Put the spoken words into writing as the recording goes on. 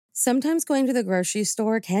Sometimes going to the grocery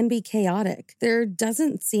store can be chaotic. There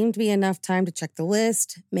doesn't seem to be enough time to check the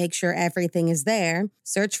list, make sure everything is there,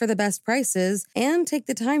 search for the best prices, and take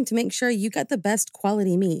the time to make sure you get the best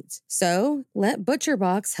quality meat. So, let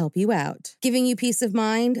ButcherBox help you out. Giving you peace of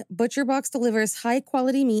mind, ButcherBox delivers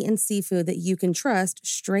high-quality meat and seafood that you can trust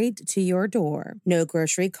straight to your door. No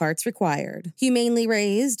grocery carts required. Humanely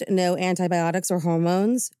raised, no antibiotics or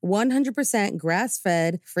hormones, 100%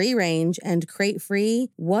 grass-fed, free-range, and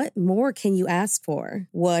crate-free. What more can you ask for?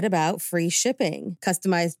 What about free shipping,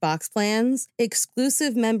 customized box plans,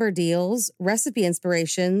 exclusive member deals, recipe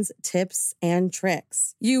inspirations, tips, and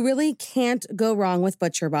tricks? You really can't go wrong with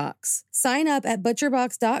ButcherBox. Sign up at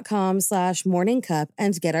butcherbox.com/morningcup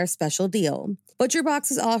and get our special deal.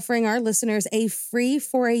 ButcherBox is offering our listeners a free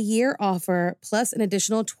for-a-year offer plus an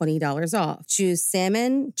additional $20 off. Choose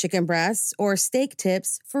salmon, chicken breasts, or steak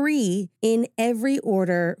tips free in every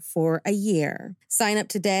order for a year. Sign up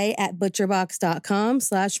today at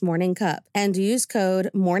butcherbox.com/morningcup and use code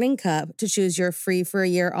morningcup to choose your free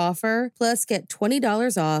for-a-year offer plus get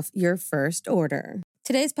 $20 off your first order.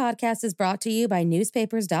 Today's podcast is brought to you by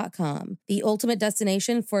newspapers.com, the ultimate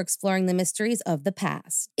destination for exploring the mysteries of the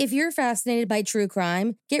past. If you're fascinated by true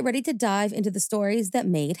crime, get ready to dive into the stories that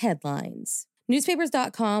made headlines.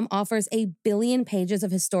 Newspapers.com offers 1 billion pages of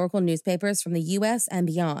historical newspapers from the U.S. and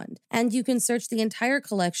beyond, and you can search the entire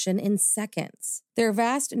collection in seconds. Their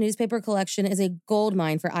vast newspaper collection is a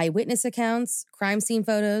goldmine for eyewitness accounts, crime scene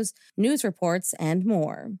photos, news reports, and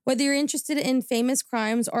more. Whether you're interested in famous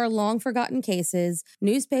crimes or long-forgotten cases,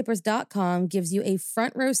 newspapers.com gives you a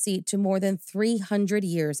front row seat to more than 300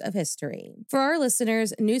 years of history. For our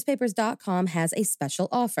listeners, newspapers.com has a special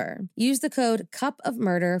offer. Use the code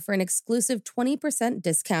CUPOFMURDER for an exclusive 20%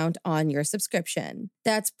 discount on your subscription.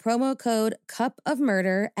 That's promo code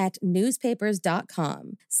CUPOFMURDER at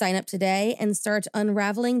newspapers.com. Sign up today and start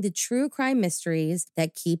unraveling the true crime mysteries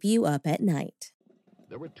that keep you up at night.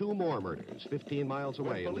 There were 2 more murders 15 miles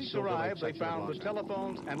away. When police arrived, they found the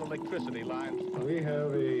telephones and electricity lines. We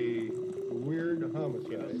have a weird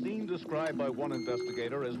homicide. A scene described by one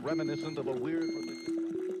investigator as reminiscent of a weird...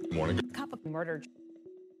 Morning. Cup of murder.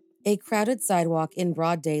 A crowded sidewalk in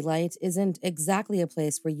broad daylight isn't exactly a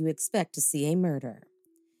place where you expect to see a murder.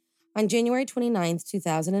 On January 29,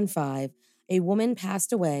 2005, a woman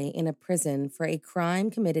passed away in a prison for a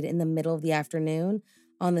crime committed in the middle of the afternoon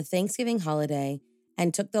on the Thanksgiving holiday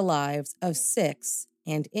and took the lives of 6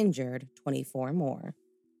 and injured 24 more.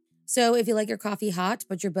 So if you like your coffee hot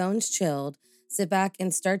but your bones chilled, sit back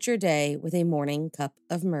and start your day with a morning cup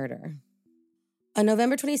of murder. On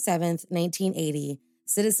November 27, 1980,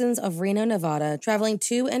 citizens of Reno, Nevada, traveling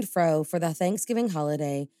to and fro for the Thanksgiving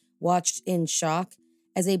holiday, watched in shock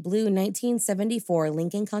as a blue 1974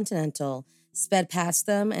 Lincoln Continental sped past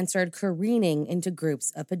them and started careening into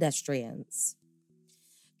groups of pedestrians.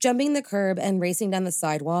 Jumping the curb and racing down the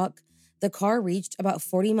sidewalk, the car reached about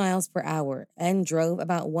 40 miles per hour and drove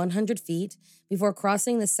about 100 feet before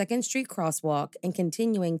crossing the 2nd Street crosswalk and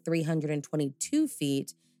continuing 322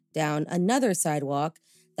 feet down another sidewalk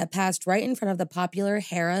that passed right in front of the popular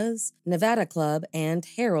Harrah's, Nevada Club, and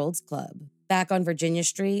Harold's Club. Back on Virginia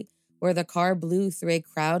Street, where the car blew through a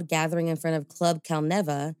crowd gathering in front of Club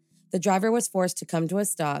Calneva, the driver was forced to come to a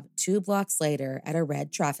stop 2 blocks later at a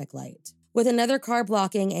red traffic light. With another car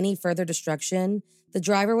blocking any further destruction, the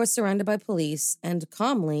driver was surrounded by police and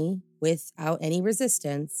calmly, without any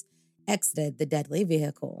resistance, exited the deadly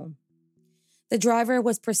vehicle. The driver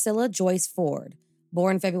was Priscilla Joyce Ford,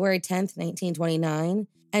 born February 10, 1929,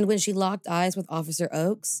 and when she locked eyes with Officer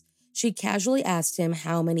Oakes, she casually asked him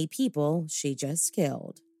how many people she just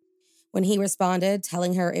killed. When he responded,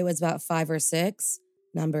 telling her it was about 5 or 6,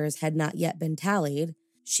 numbers had not yet been tallied,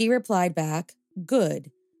 she replied back,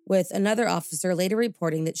 "Good," with another officer later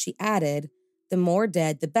reporting that she added, "The more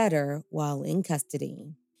dead, the better," while in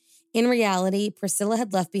custody. In reality, Priscilla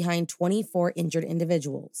had left behind 24 injured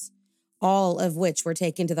individuals, all of which were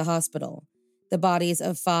taken to the hospital, the bodies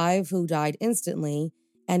of 5 who died instantly,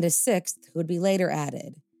 and a 6th who would be later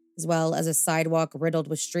added, as well as a sidewalk riddled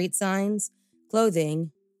with street signs,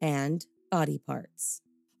 clothing, and body parts.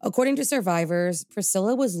 According to survivors,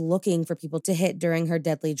 Priscilla was looking for people to hit during her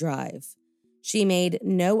deadly drive. She made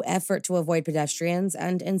no effort to avoid pedestrians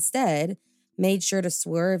and instead made sure to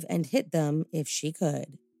swerve and hit them if she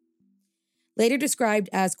could. Later described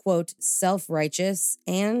as, quote, self-righteous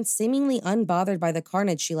and seemingly unbothered by the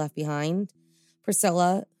carnage she left behind,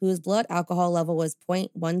 Priscilla, whose blood alcohol level was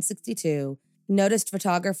 .162, noticed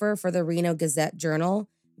photographer for the Reno Gazette-Journal,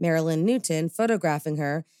 Marilyn Newton, photographing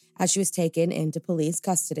her as she was taken into police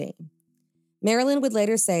custody. Marilyn would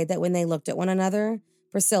later say that when they looked at one another,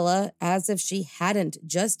 Priscilla, as if she hadn't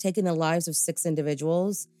just taken the lives of 6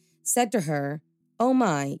 individuals, said to her, "Oh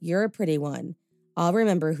my, you're a pretty one. I'll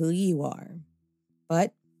remember who you are."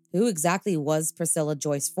 But who exactly was Priscilla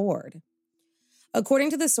Joyce Ford? According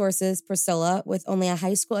to the sources, Priscilla, with only a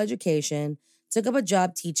high school education, took up a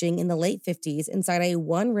job teaching in the late 50s inside a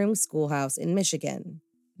one-room schoolhouse in Michigan.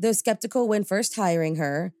 Though skeptical when first hiring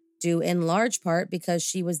her, due in large part because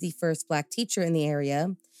she was the first Black teacher in the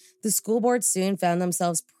area, the school board soon found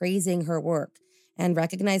themselves praising her work and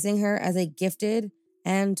recognizing her as a gifted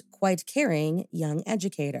and quite caring young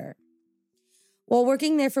educator. While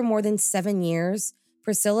working there for more than 7 years,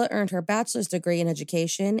 Priscilla earned her bachelor's degree in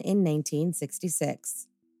education in 1966.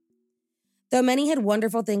 Though many had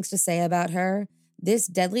wonderful things to say about her, this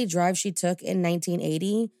deadly drive she took in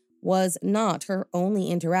 1980 was not her only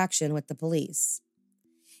interaction with the police.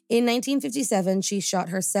 In 1957, she shot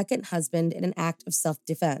her second husband in an act of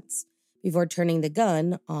self-defense before turning the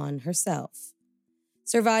gun on herself.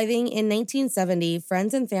 Surviving in 1970,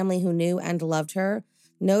 friends and family who knew and loved her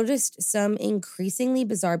noticed some increasingly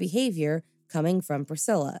bizarre behavior coming from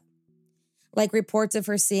Priscilla, like reports of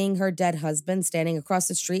her seeing her dead husband standing across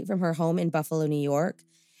the street from her home in Buffalo, New York,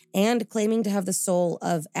 and claiming to have the soul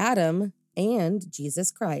of Adam and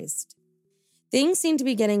Jesus Christ. Things seemed to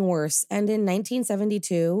be getting worse, and in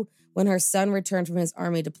 1972, when her son returned from his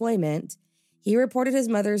army deployment, he reported his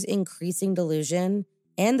mother's increasing delusion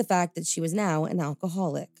and the fact that she was now an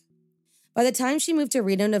alcoholic. By the time she moved to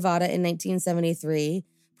Reno, Nevada in 1973,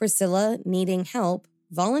 Priscilla, needing help,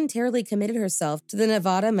 voluntarily committed herself to the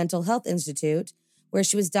Nevada Mental Health Institute, where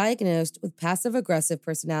she was diagnosed with passive-aggressive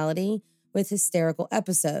personality with hysterical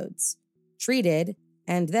episodes, treated,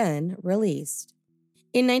 and then released.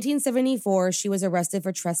 In 1974, she was arrested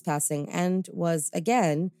for trespassing and was,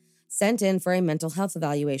 again, sent in for a mental health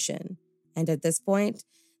evaluation. And at this point,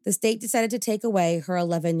 the state decided to take away her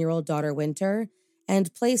 11-year-old daughter, Winter,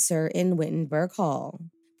 and place her in Wittenberg Hall.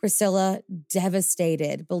 Priscilla,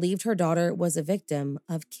 devastated, believed her daughter was a victim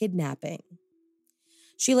of kidnapping.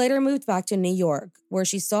 She later moved back to New York, where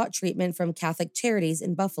she sought treatment from Catholic Charities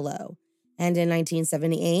in Buffalo, and in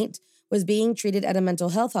 1978 was being treated at a mental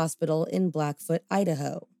health hospital in Blackfoot,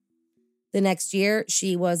 Idaho. The next year,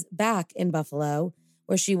 she was back in Buffalo,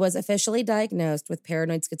 where she was officially diagnosed with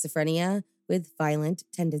paranoid schizophrenia with violent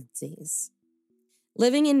tendencies.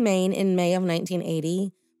 Living in Maine in May of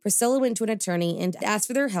 1980, Priscilla went to an attorney and asked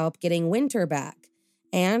for their help getting Winter back,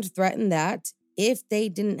 and threatened that, if they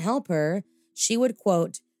didn't help her, she would,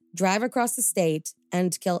 quote, drive across the state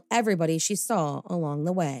and kill everybody she saw along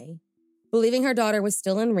the way. Believing her daughter was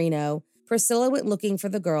still in Reno, Priscilla went looking for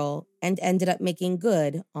the girl and ended up making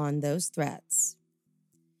good on those threats.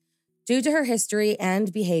 Due to her history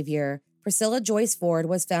and behavior, Priscilla Joyce Ford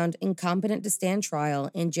was found incompetent to stand trial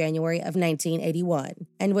in January of 1981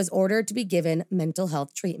 and was ordered to be given mental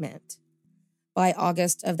health treatment. By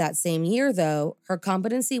August of that same year, though, her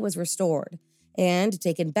competency was restored, and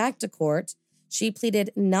taken back to court, she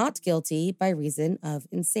pleaded not guilty by reason of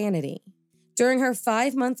insanity. During her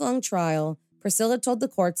 5-month-long trial, Priscilla told the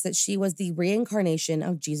courts that she was the reincarnation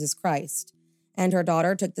of Jesus Christ, and her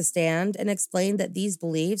daughter took the stand and explained that these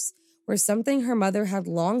beliefs were something her mother had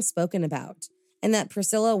long spoken about, and that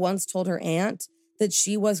Priscilla once told her aunt that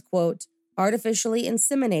she was, quote, artificially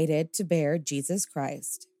inseminated to bear Jesus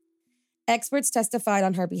Christ. Experts testified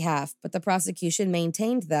on her behalf, but the prosecution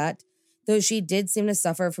maintained that, though she did seem to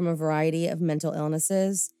suffer from a variety of mental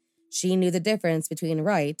illnesses, she knew the difference between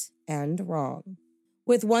right and wrong.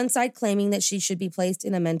 With one side claiming that she should be placed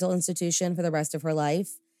in a mental institution for the rest of her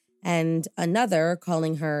life, and another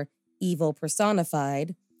calling her evil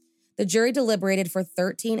personified, the jury deliberated for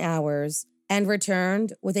 13 hours and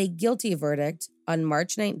returned with a guilty verdict on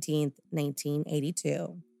March 19,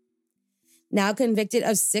 1982. Now convicted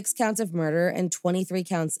of 6 counts of murder and 23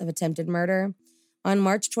 counts of attempted murder, on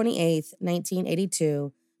March 28,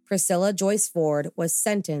 1982, Priscilla Joyce Ford was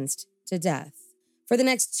sentenced to death. For the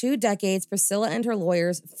next 2 decades, Priscilla and her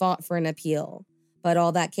lawyers fought for an appeal, but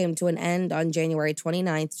all that came to an end on January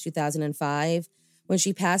 29, 2005, when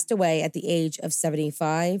she passed away at the age of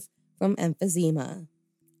 75 from emphysema.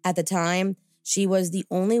 At the time, she was the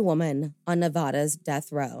only woman on Nevada's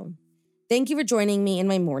death row. Thank you for joining me in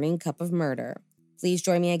my morning cup of murder. Please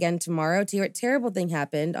join me again tomorrow to hear what terrible thing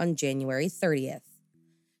happened on January 30th.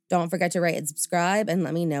 Don't forget to rate and subscribe and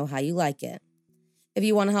let me know how you like it. If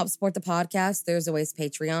you want to help support the podcast, there's always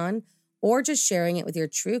Patreon or just sharing it with your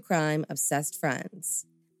true crime obsessed friends.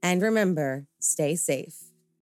 And remember, stay safe.